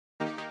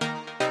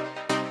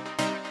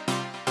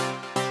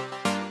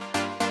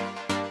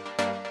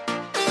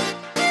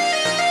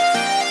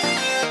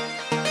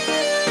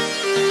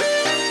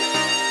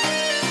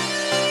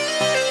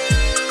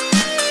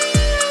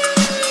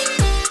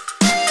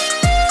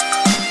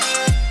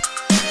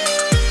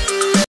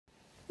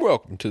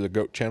Welcome to the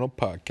Goat Channel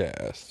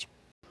Podcast.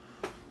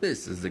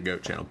 This is the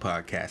Goat Channel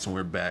Podcast, and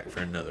we're back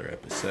for another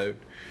episode.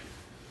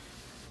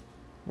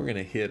 We're going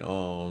to hit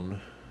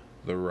on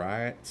the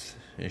riots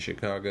in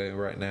Chicago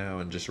right now,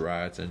 and just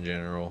riots in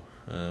general,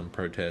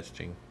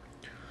 protesting.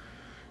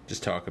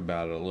 Just talk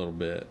about it a little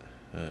bit,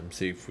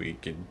 see if we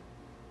can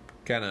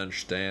kind of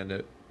understand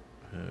it.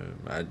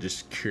 I'm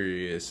just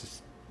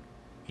curious,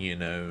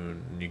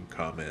 and you can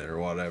comment or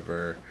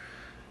whatever.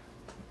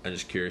 I'm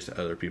just curious to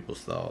other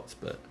people's thoughts,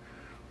 but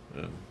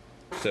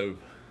so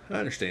I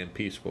understand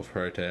peaceful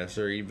protests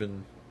or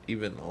even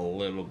a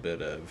little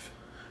bit of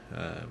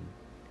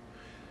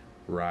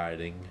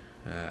rioting.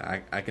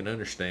 I can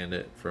understand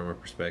it from a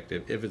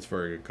perspective if it's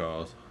for a good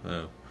cause.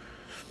 I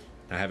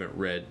haven't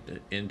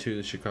read into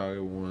the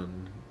Chicago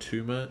one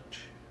too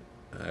much,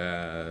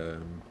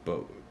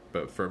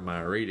 but from my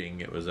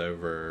reading, it was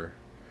over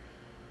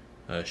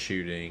a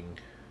shooting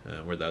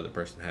where the other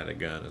person had a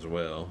gun as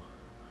well.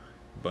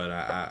 But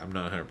I'm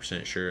not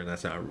 100% sure, and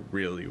that's not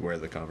really where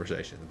the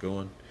conversation is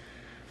going.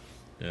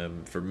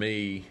 For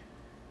me,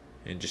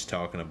 and just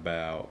talking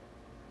about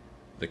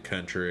the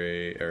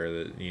country,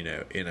 or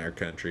in our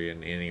country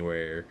and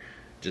anywhere,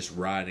 just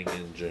riding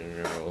in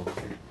general,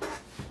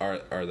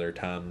 are there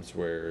times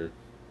where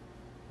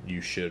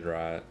you should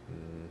riot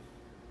and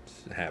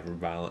have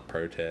violent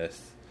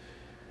protests?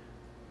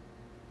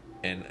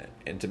 And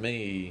to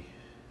me,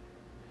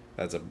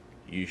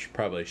 you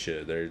probably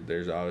should.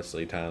 There's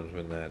obviously times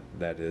when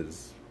that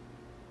is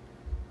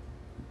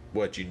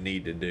what you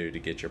need to do to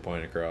get your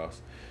point across.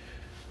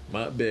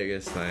 My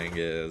biggest thing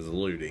is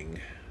looting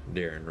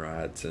during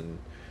riots, and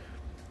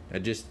I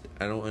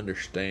don't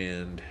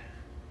understand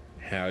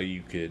how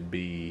you could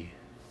be,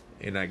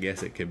 and I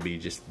guess it could be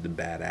just the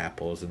bad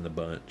apples in the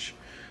bunch.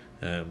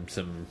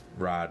 Some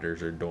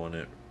rioters are doing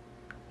it,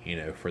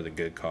 for the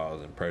good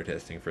cause and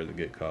protesting for the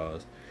good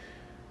cause,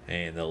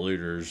 and the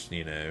looters,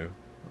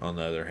 on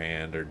the other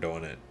hand, are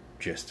doing it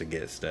just to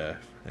get stuff,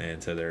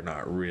 and so they're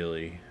not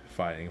really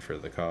fighting for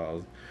the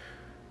cause.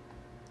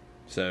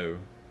 So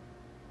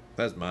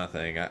that's my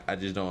thing. I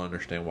just don't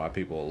understand why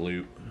people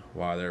loot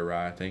while they're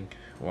rioting.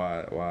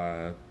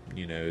 Why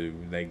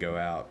they go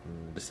out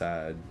and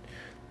decide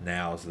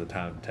now's the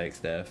time to take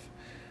stuff.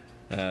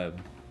 I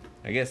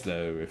guess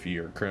though, if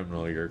you're a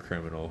criminal, you're a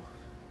criminal.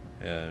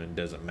 It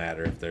doesn't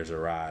matter if there's a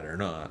riot or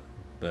not.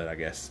 But I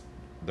guess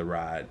the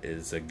riot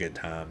is a good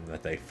time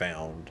that they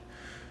found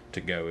to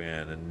go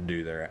in and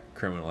do their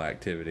criminal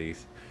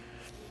activities.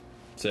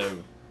 So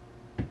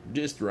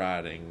just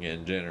rioting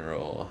in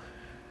general,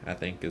 I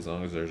think as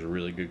long as there's a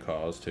really good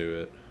cause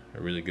to it, a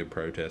really good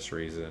protest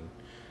reason,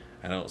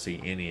 I don't see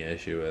any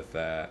issue with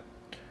that.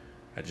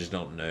 I just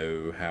don't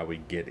know how we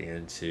get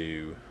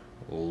into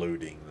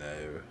looting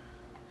though,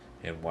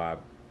 and why.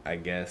 I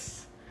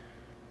guess,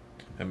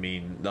 the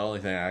only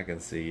thing I can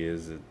see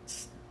is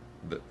it's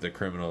the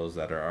criminals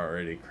that are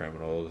already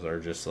criminals are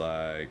just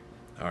like,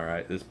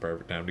 alright, this is the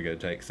perfect time to go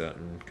take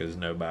something, because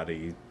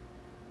nobody,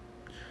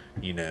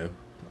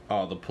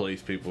 all the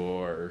police people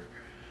or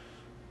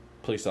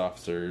police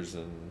officers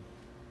and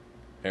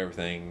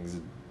everything's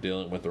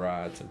dealing with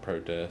riots and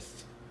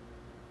protests.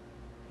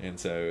 And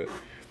so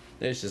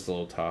it's just a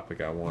little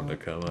topic I wanted to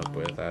come up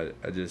with.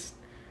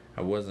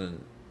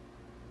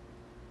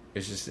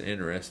 It's just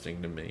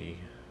interesting to me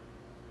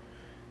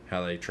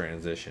how they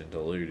transition to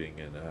looting,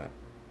 and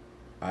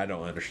I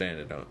don't understand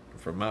it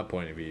from my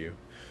point of view.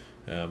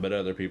 But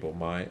other people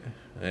might,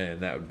 and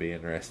that would be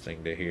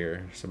interesting to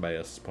hear somebody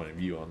else's point of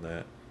view on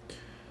that.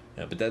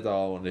 But that's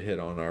all I wanted to hit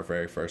on our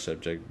very first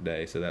subject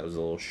today. So that was a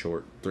little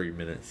short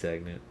 3-minute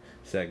segment.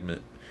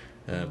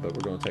 But we're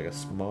going to take a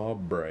small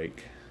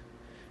break,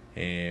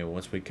 and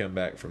once we come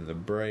back from the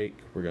break,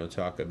 we're going to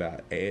talk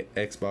about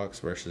Xbox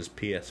versus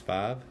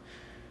PS5.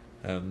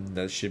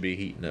 That should be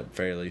heating up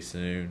fairly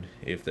soon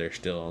if they're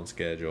still on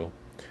schedule.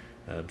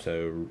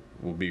 So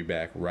we'll be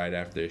back right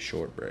after this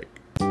short break.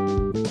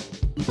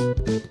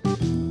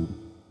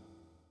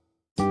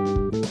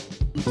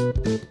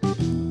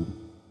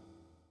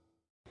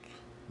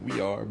 We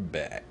are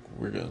back.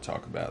 We're going to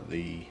talk about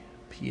the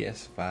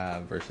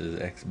PS5 versus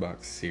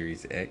Xbox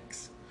Series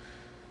X.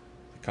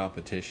 The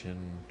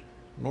competition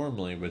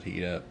normally would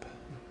heat up.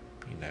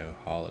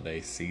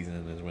 Holiday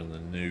season is when the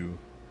new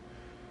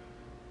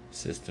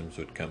systems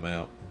would come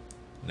out.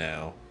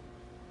 Now,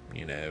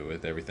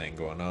 with everything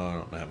going on, I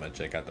don't know how much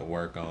they got to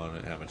work on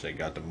it, how much they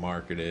got to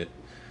market it.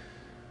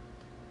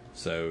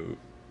 So,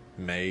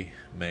 may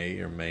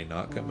or may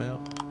not come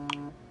out.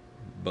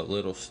 But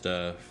little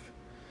stuff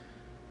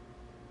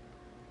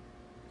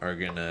are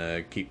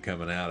gonna keep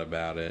coming out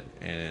about it,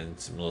 and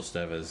some little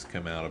stuff has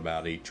come out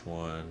about each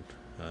one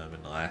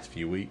in the last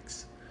few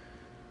weeks.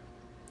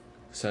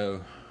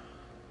 So,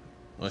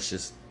 let's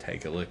just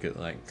take a look at,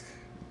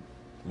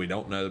 we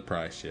don't know the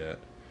price yet.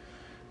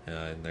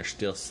 And they're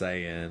still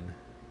saying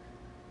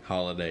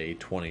holiday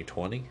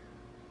 2020.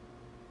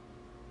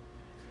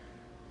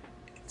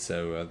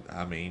 So,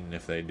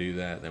 if they do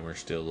that, then we're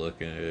still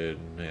looking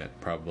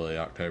at probably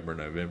October,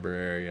 November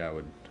area, I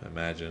would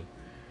imagine.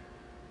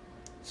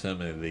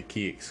 Some of the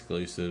key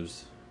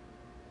exclusives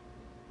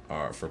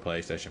are for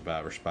PlayStation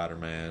 5 are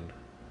Spider-Man,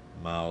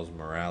 Miles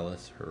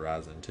Morales,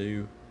 Horizon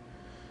 2,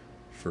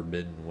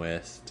 Forbidden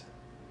West,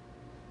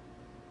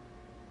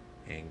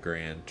 and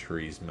Gran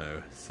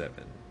Turismo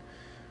 7.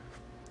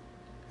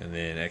 And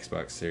then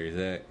Xbox Series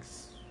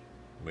X,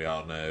 we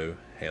all know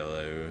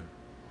Halo,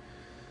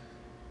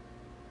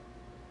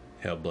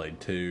 Hellblade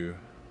 2,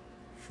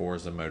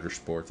 Forza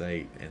Motorsports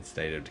 8, and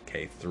State of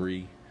Decay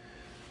 3.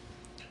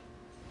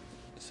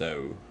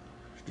 So,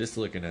 just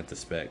looking at the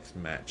specs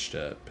matched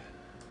up,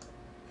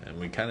 and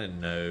we kind of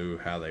know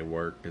how they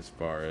work as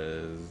far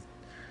as,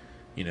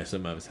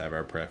 some of us have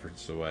our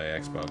preference the way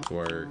Xbox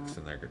works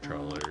and their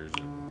controllers,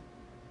 and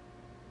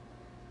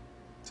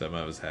some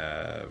of us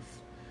have,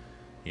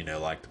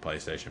 like the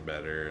PlayStation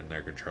better and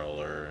their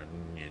controller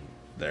and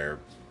their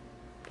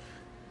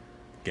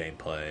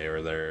gameplay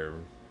or their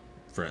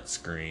front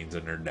screens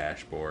and their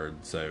dashboard.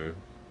 So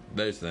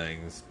those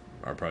things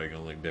are probably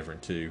going to look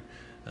different too,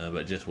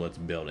 but just what's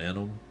built in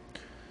them.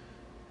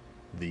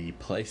 The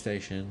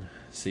PlayStation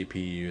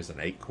CPU is an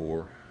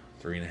 8-core,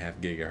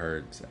 3.5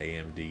 gigahertz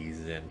AMD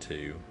Zen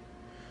 2,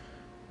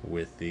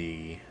 with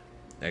the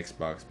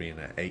Xbox being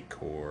an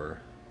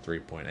 8-core,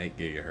 3.8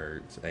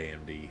 gigahertz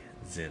AMD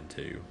Zen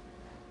 2.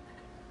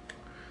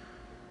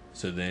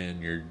 So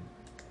then your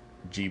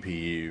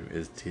GPU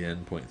is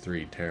 10.3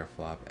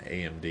 teraflop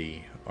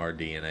AMD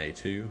RDNA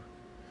 2.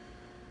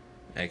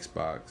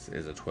 Xbox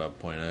is a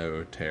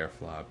 12.0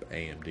 teraflop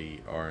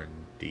AMD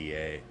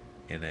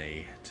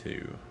RDNA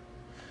 2.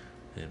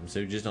 And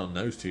so just on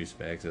those two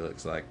specs, it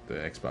looks like the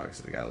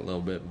Xbox has got a little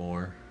bit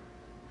more.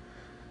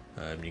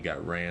 You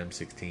got RAM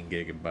 16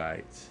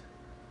 gigabytes,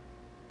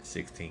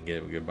 16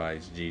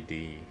 gigabytes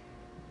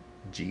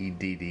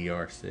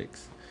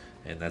GDDR6,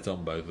 and that's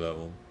on both of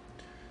them.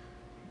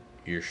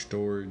 Your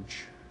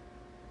storage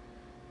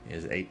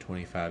is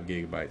 825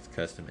 gigabytes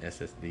custom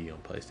SSD on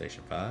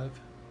PlayStation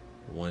 5,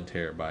 1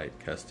 terabyte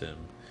custom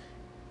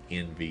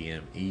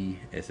NVMe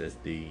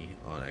SSD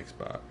on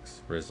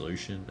Xbox.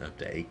 Resolution up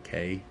to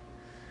 8K.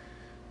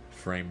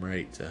 Frame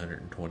rate's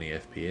 120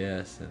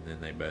 FPS, and then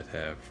they both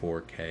have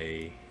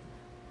 4K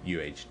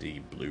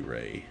UHD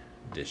Blu-ray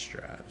disc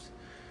drives.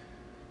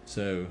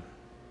 So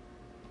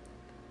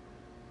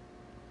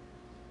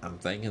I'm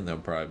thinking they'll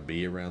probably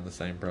be around the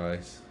same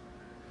price.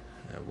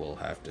 We'll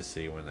have to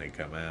see when they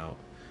come out.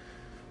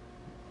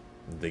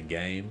 The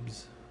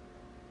games,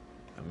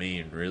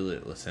 really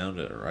it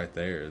sounded right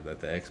there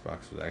that the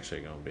Xbox was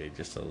actually going to be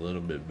just a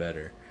little bit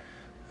better,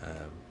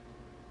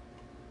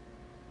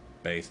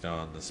 based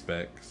on the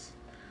specs.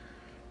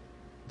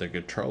 The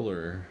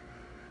controller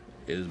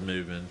is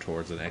moving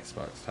towards an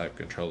Xbox type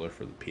controller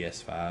for the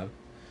PS5.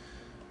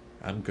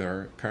 I'm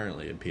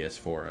currently a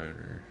PS4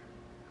 owner,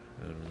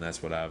 and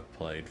that's what I've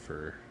played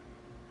for.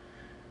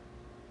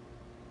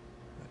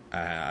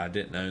 I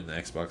didn't own the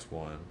Xbox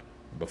One.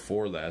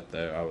 Before that,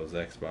 though, I was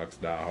Xbox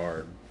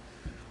diehard,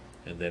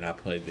 and then I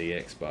played the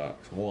Xbox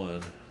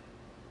one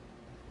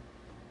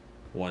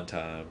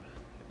time,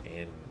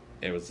 and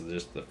it was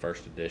just the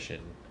first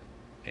edition,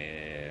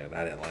 and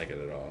I didn't like it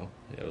at all.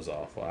 It was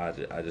awful. I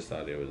just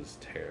thought it was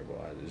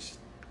terrible.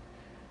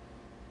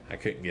 I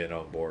couldn't get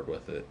on board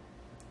with it,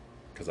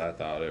 because I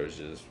thought it was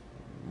just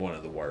one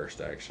of the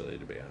worst, actually,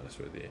 to be honest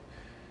with you.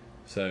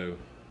 So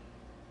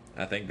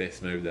I think they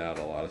smoothed out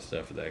a lot of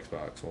stuff for the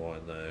Xbox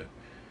One, though,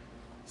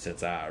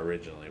 since I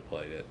originally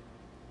played it.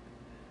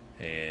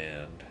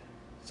 And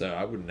so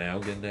I would now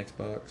get an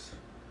Xbox,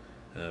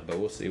 but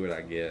we'll see what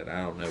I get.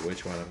 I don't know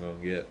which one I'm going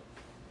to get.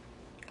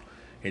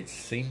 It's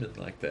seeming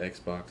like the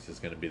Xbox is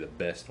going to be the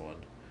best one,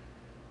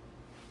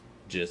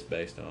 just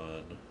based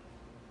on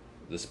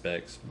the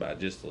specs by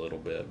just a little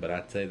bit. But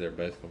I'd say they're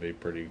both going to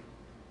be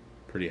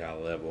pretty high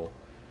level.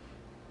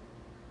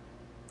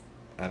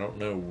 I don't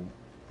know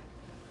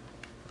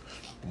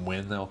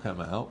when they'll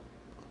come out,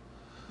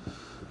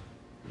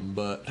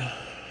 but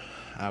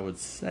I would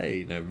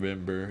say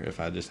November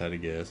if I just had to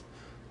guess.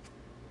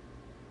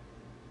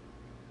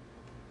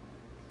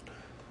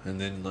 And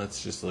then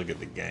let's just look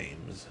at the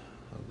games,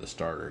 the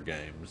starter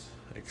games.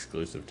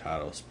 Exclusive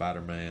title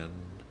Spider-Man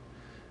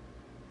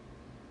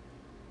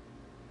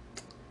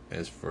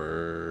is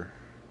for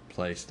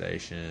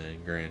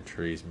PlayStation. Gran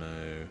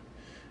Turismo,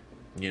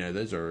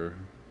 those are,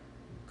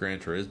 Gran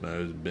Turismo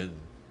has been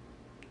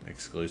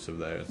exclusive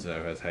though, and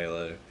so has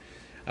Halo.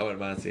 I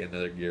wouldn't mind seeing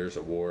another Gears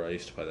of War. I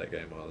used to play that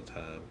game all the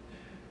time.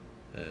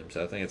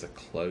 So I think it's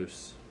going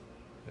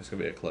to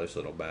be a close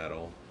little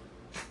battle.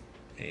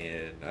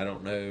 And I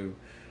don't know,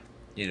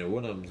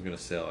 one of them's going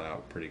to sell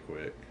out pretty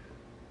quick.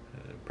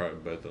 Probably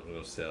both of them are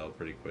going to sell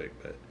pretty quick,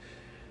 but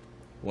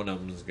one of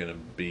them's going to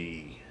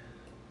be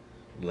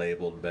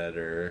labeled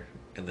better,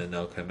 and then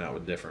they'll come out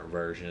with different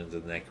versions,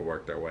 and they can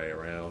work their way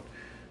around.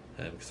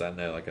 Because I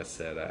know, like I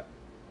said,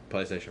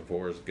 PlayStation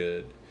 4 is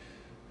good,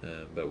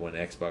 but when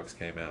Xbox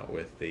came out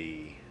with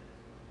the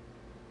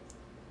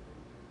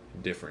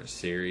different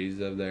series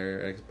of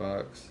their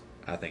Xbox,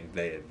 I think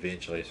they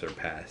eventually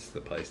surpassed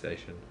the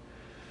PlayStation.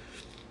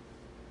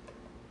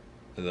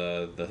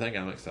 The thing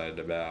I'm excited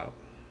about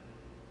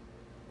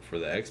for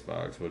the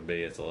Xbox would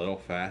be it's a little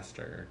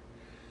faster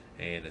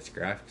and its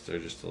graphics are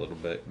just a little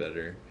bit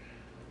better.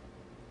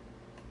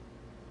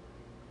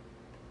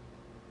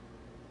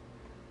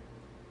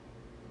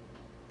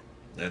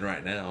 And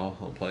right now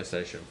on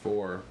PlayStation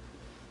 4,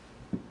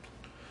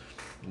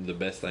 the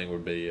best thing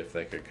would be if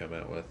they could come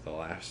out with The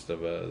Last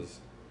of Us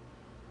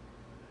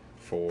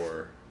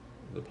for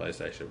the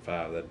PlayStation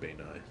 5. That'd be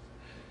nice.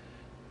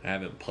 I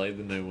haven't played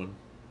the new one,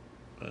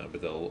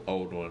 but the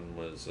old one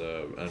was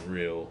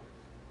unreal,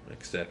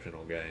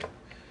 exceptional game.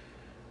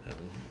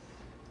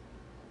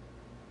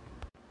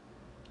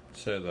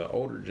 So the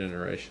older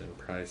generation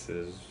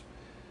prices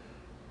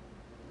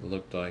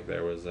looked like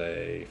there was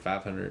a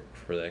 $500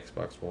 for the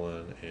Xbox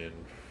One and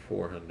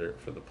 $400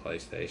 for the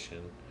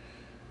PlayStation.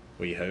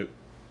 We hope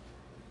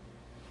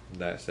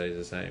that stays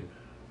the same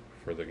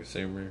for the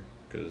consumer,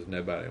 because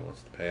nobody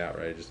wants to pay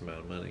outrageous amount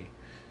of money.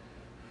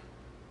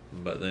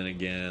 But then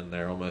again,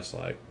 they're almost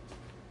like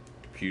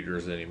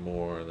computers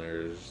anymore, and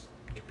there's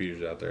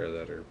computers out there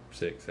that are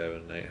 $600,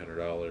 $700,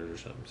 $800 or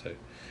something. So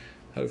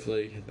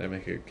hopefully they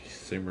make it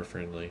consumer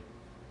friendly.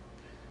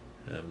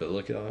 But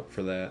look out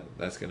for that.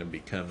 That's going to be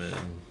coming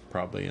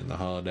probably in the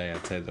holiday.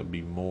 I'd say there'll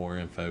be more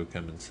info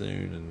coming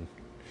soon, and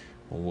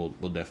we'll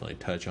definitely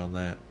touch on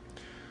that.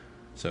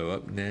 So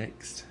up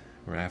next,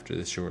 or after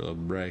this short little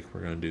break, we're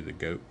going to do the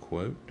GOAT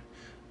quote.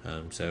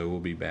 So we'll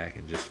be back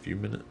in just a few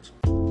minutes.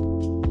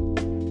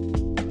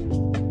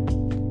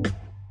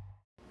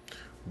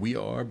 We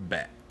are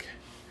back.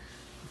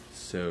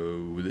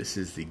 So this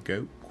is the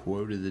GOAT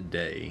quote of the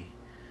day.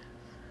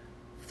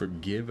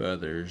 Forgive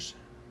others,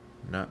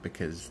 not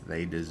because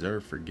they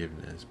deserve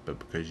forgiveness, but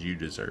because you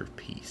deserve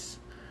peace.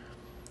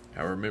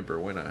 I remember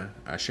when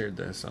I shared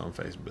this on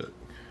Facebook,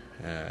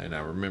 and I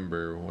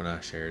remember when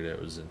I shared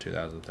it was in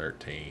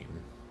 2013,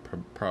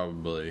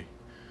 probably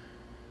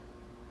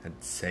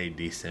I'd say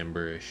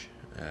December-ish.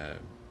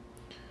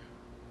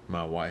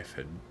 My wife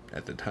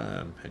at the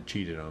time had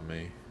cheated on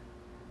me,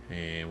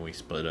 and we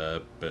split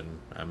up, and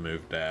I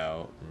moved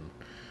out,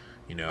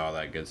 and all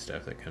that good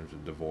stuff that comes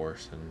with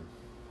divorce and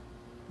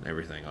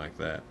everything like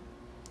that.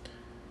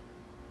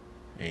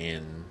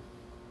 And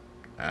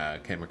I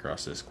came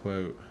across this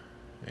quote,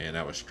 and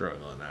I was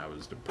struggling. I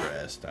was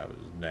depressed. I was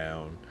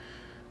down.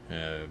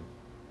 It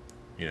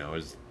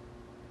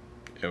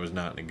was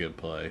not in a good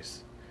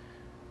place,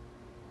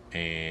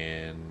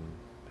 and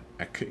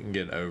I couldn't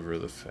get over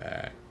the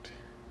fact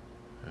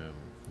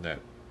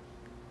that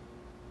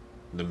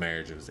the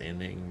marriage was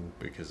ending,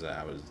 because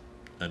I was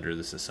under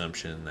this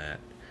assumption that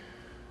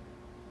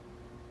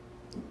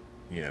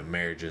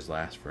marriages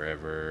last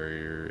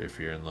forever. If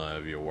you're in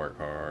love, you'll work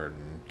hard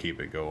and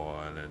keep it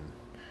going, and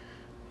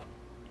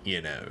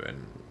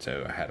and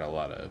so I had a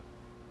lot of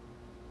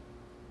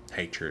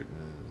hatred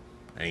and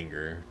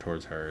anger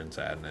towards her, and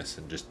sadness,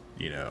 and just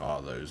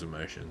all those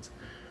emotions.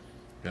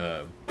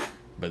 But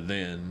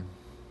then,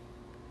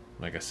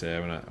 like I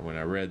said, when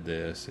I read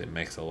this, it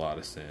makes a lot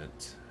of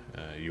sense.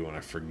 You want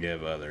to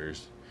forgive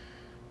others,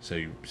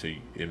 so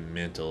it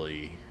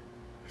mentally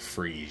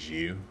frees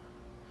you.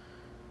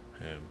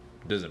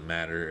 It doesn't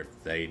matter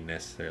if they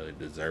necessarily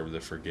deserve the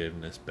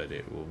forgiveness, but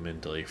it will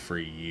mentally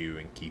free you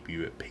and keep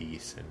you at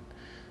peace, and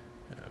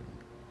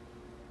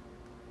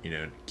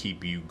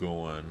keep you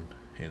going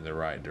in the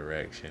right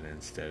direction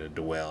instead of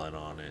dwelling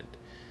on it,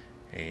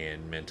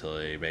 and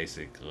mentally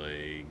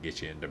basically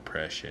get you in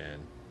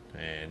depression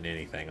and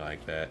anything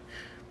like that.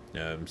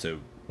 So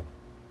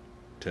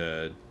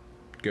to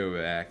go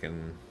back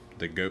and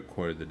the GOAT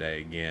quote of the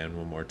day again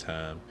one more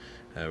time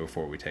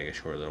before we take a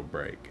short little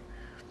break.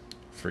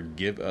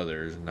 Forgive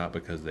others, not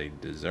because they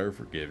deserve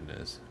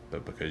forgiveness,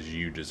 but because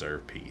you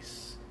deserve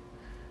peace.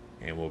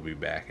 And we'll be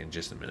back in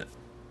just a minute.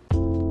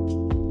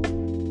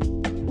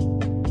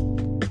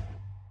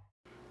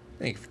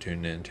 Thank you for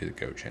tuning in to the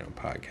GOAT Channel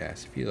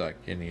podcast. If you like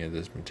any of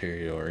this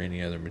material or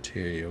any other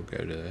material,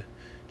 go to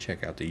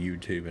check out the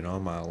YouTube and all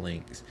my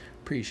links.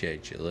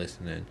 Appreciate you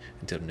listening.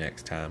 Until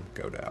next time,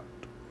 GOAT out.